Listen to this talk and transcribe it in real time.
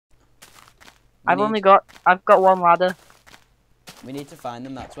I've got one ladder. We need to find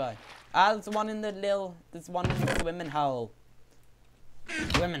them, that's why. Ah, there's one in the swimming hole.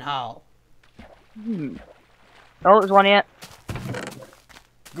 Swimming hole. Oh, there's one here.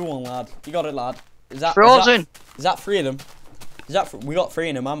 Go on, lad. You got it, lad. Is that Frozen. Is that three of them? We got three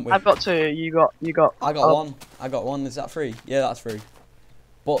in them, haven't we? I've got two. You got. I got one. I got one. Is that three? Yeah, that's three.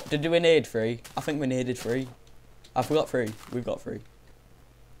 But did we need three? I think we needed three. Have we got three? We've got three.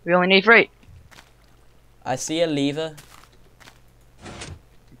 We only need three. I see a lever.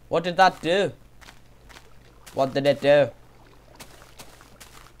 What did that do? What did it do?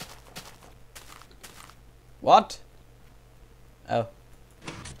 What? Oh.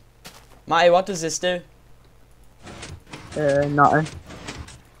 Matty, what does this do? Nothing.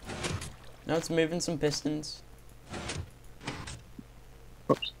 No, it's moving some pistons.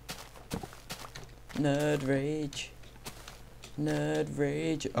 Oops. Nerd rage. Nerd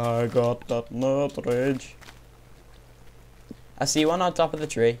rage. I got that nerd rage. I see one on top of the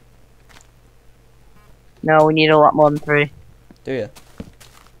tree. No, we need a lot more than three. Do you?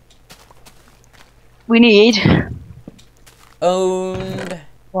 We need Owned.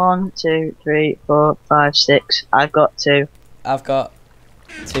 1, 2, 3, 4, 5, 6. I've got two. I've got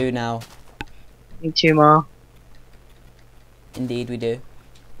two now. Need two more. Indeed we do.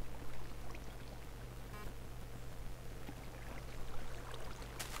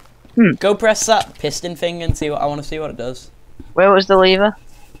 Go press that piston thing and see what I want to see what it does. Where was the lever?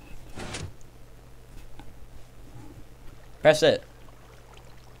 Press it.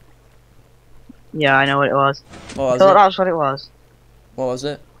 Yeah, I know what it was. What I was thought it? that's what it was. What was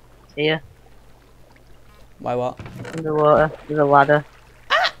it? Here, Why what? in the water, with a ladder.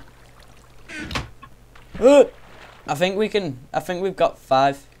 I think we've got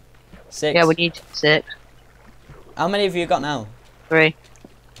 5, 6. Yeah, we need 6. How many have you got now? 3.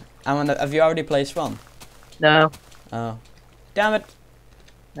 Have you already placed one? No. Oh. Damn it.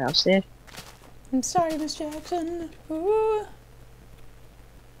 Now see. I'm sorry, Miss Jackson. Ooh.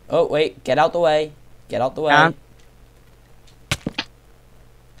 Oh, wait. Get out the way. Get out the way. Can't.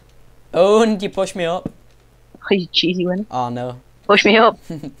 Oh, and you pushed me up. Oh, you cheesy winner. Oh, no. Push me up.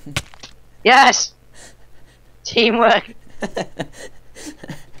 Yes! Teamwork.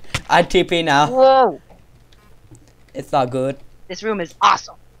 I'd TP now. Whoa! It's not good. This room is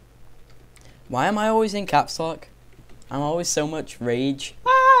awesome. Why am I always in caps lock? I'm always so much rage.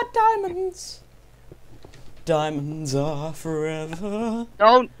 Ah, diamonds. Diamonds are forever.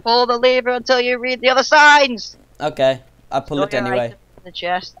 Don't pull the lever until you read the other signs. Okay, I pull it Store your anyway. items in the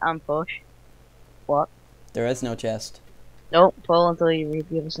chest and push. What? There is no chest. Don't pull until you read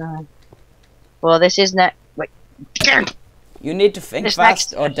the other sign. Well, this is next. Wait. You need to think This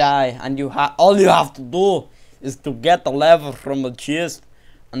fast next or chest. die, and all you have to do is to get the lever from the chest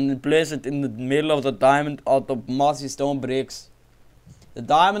and then place it in the middle of the diamond or the mossy stone bricks. The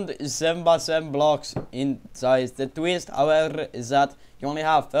diamond is 7 by 7 blocks in size. The twist, however, is that you only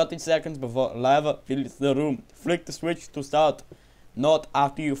have 30 seconds before a lever fills the room. Flick the switch to start. Not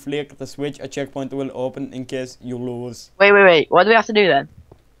after you flick the switch, a checkpoint will open in case you lose. Wait. What do we have to do then?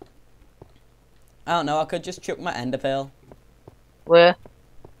 I don't know, I could just chuck my ender pearl. Where?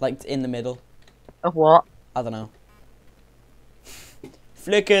 Like in the middle. Of what? I don't know.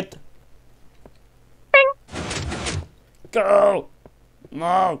 Flick it. Bing. Go.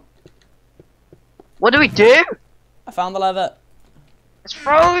 No. What do we do? I found the lever. It's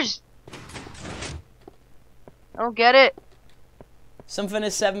froze. I don't get it. Something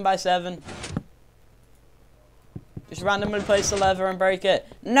is 7 by 7. Just randomly place the lever and break it.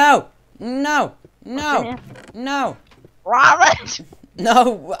 No. No. No. No. Robert!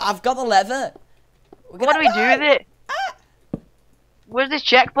 No. I've got the lever. What do we do with it? Where's this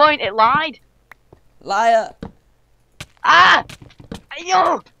checkpoint? It lied. Liar. Ah!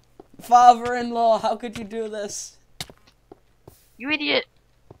 Ayo! Father-in-law, how could you do this? You idiot.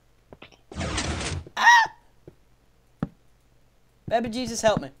 Baby Jesus,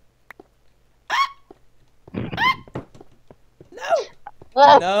 help me. No.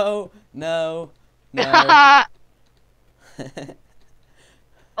 Whoa! No. No. No.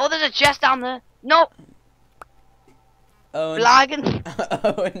 Oh, there's a chest down there. No! Owned. Lagging.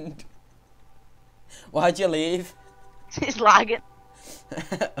 Owned. Why'd you leave? It's lagging.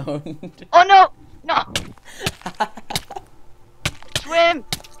 Owned. Oh no! No! Swim!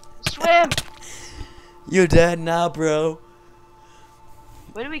 Swim! You're dead now, bro.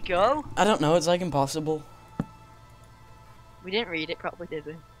 Where do we go? I don't know, it's like impossible. We didn't read it properly, did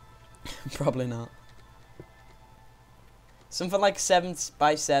we? Probably not. Something like 7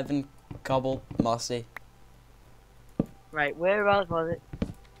 by 7 cobble mossy. Right, whereabouts was it?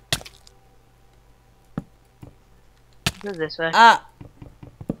 Go this way. Ah!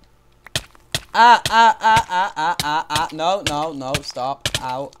 No, no, no, stop.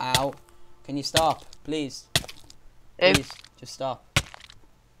 Ow, ow. Can you stop? Please. Please, just stop.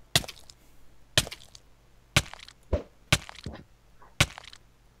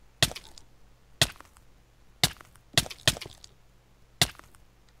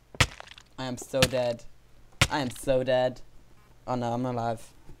 I am so dead. I am so dead. Oh no, I'm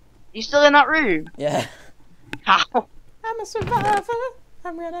alive. You still in that room? Yeah. How? I'm a survivor.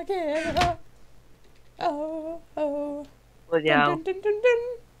 I'm gonna get it up. Oh, oh. Bloody hell. Dun, dun, dun, dun,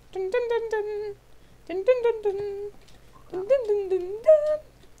 dun, dun, dun, dun. Dun, dun, dun, dun. Dun, dun, dun, dun, dun.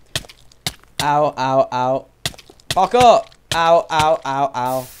 Ow, ow, ow. Fuck up. Ow, ow, ow,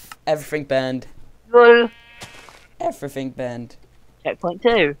 ow. Everything burned. Lol. Everything burned. Checkpoint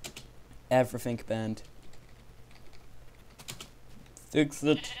 2. Everything burned. Fix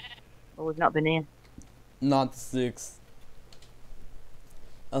it. Oh, we've not been here. Not 6.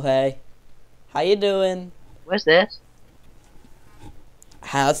 Okay. How you doing? Where's this?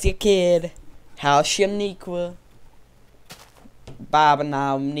 How's your kid? How's your Niqua? Baba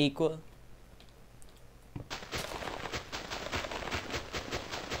now Niqua.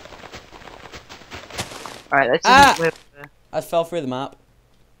 Alright, let's Ah! see. I fell through the map.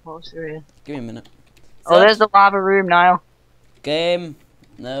 What's through here? Give me a minute. Oh, there's the lava room, Niall. Game.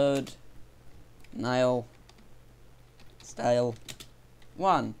 Node. Nile. Style.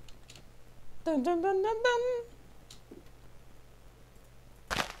 1. Dun dun dun dun dun.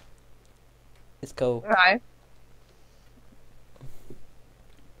 It's cool. Alright.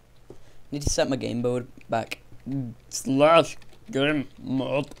 Need to set my game mode back. Slash game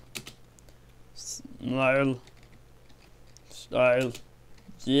mode. Nile. Style.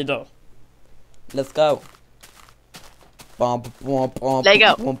 0. Let's go.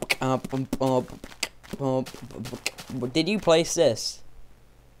 Lego. Did you place this?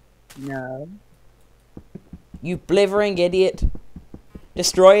 No. You blithering idiot.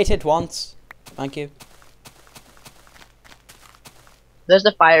 Destroy it at once. Thank you. There's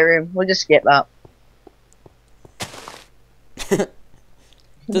the fire room. We'll just skip that.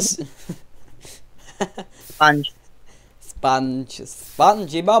 This Sponge.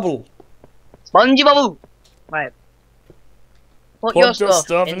 Spongy bubble. Spongy bubble! Right. Put your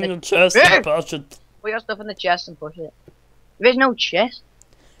stuff in the your chest and push it. Put your stuff in the chest and push it. There is no chest.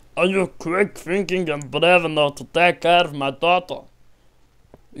 Are you quick thinking and brave enough to take care of my daughter?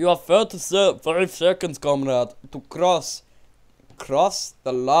 You have 35 seconds, comrade, to cross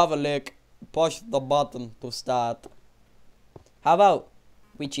the lava lake. Push the button to start. How about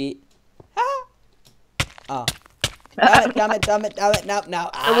we cheat? Ah. Damn it, now.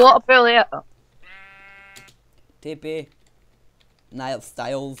 The water pool here. Oh. TP. Nile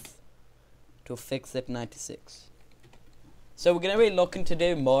Styles to fix it 96. So we're gonna be looking to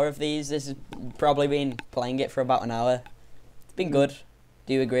do more of these. This has probably been playing it for about an hour. It's been good.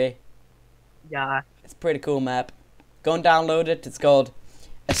 Do you agree? Yeah. It's a pretty cool map. Go and download it. It's called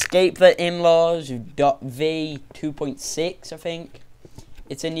Escape the Inlaws .v 2.6, I think.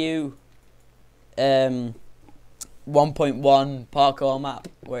 It's a new 1.1 parkour map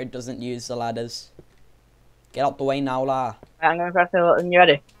where it doesn't use the ladders. Get out the way now, la. I'm gonna press the button. You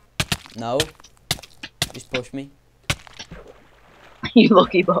ready? No. Just push me. You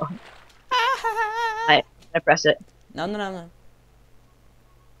lucky boy. Right, I press it. No.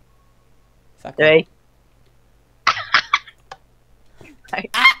 Fuck 3. Right.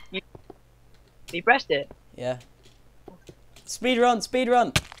 You pressed it? Yeah. Speed run.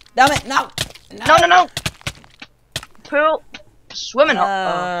 Damn it, no. No. Pool. Swimming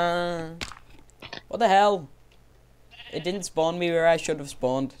up. What the hell? It didn't spawn me where I should have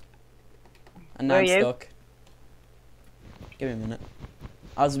spawned. And now Where I'm are you? stuck. Give me a minute.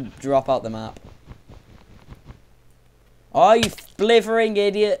 I'll just drop out the map. Oh, you blithering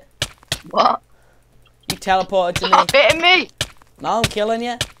idiot. What? You teleported to me. Stop hitting me! No, I'm killing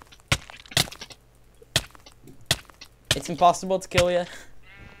you. It's impossible to kill you.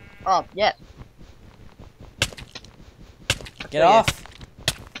 Oh, yeah. Get off.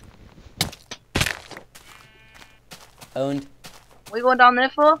 Owned. What are you going down there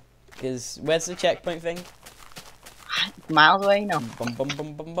for? Because where's the checkpoint thing? Miles away, no. Bum bum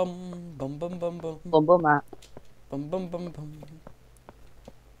bum bum bum bum bum bum bum Boom, boom, that. bum bum bum bum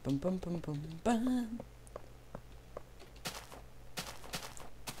bum bum bum bum bum.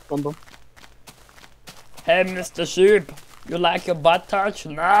 Boom, boom. Hey, Mr. Sheep, you like your butt touch?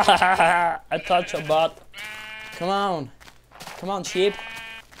 Nah, I touch your butt. Come on, sheep.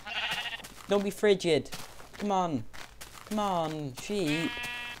 Don't be frigid. Come on, sheep.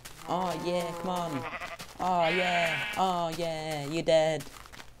 Oh yeah, come on. Oh yeah, you dead.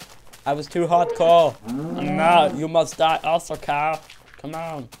 I was too hardcore. And now you must die also, Carl. Come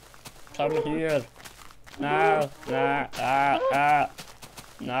on. Come here. No.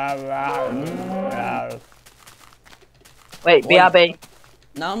 Wait, Oi. BRB.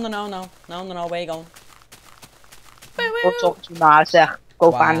 No, where you going? Go talk to Marzech.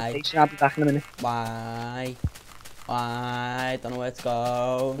 Go find the Why? station, I'll be back in a minute. Why? Don't know where to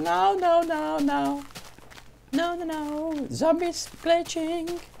go. No. Zombies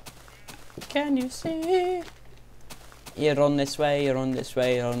glitching. Can you see? You run this way, you run this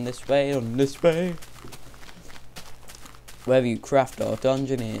way, you run this way, you run this way. Whether you craft or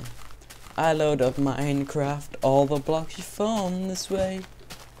dungeoneer, I load up Minecraft, all the blocks you form this way.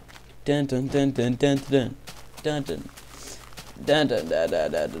 Dun dun dun dun dun dun dun dun dun dun dun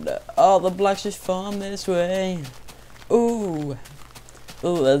dun dun dun dun. All the blocks just form this way. Ooh,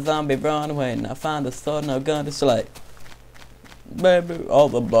 a zombie run away, and I found a sword, no gun to slay. Baby, all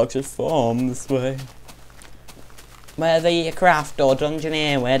the blocks just form this way. Whether you craft or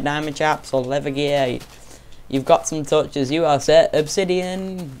dungeoneer, wear diamond chaps or leather gear, you've got some touches, you are set.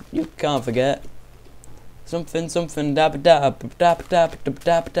 Obsidian, you can't forget. Something dabba dabba dabba dabba dabba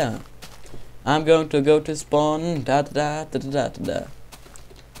dabba. I'm going to go to spawn, da da da da da da da.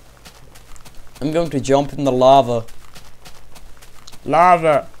 I'm going to jump in the lava.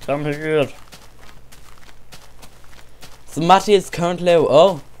 Lava, come here. So Matty is currently,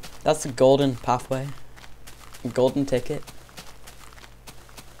 oh, that's a golden pathway. A golden ticket.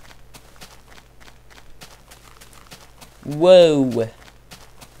 Whoa.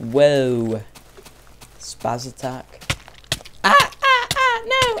 Spaz attack.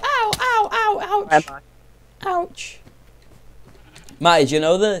 No, ouch. Ouch. Matty, do you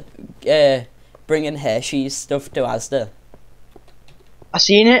know the bringing Hershey's stuff to Asda? I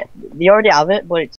seen it. They already have it, but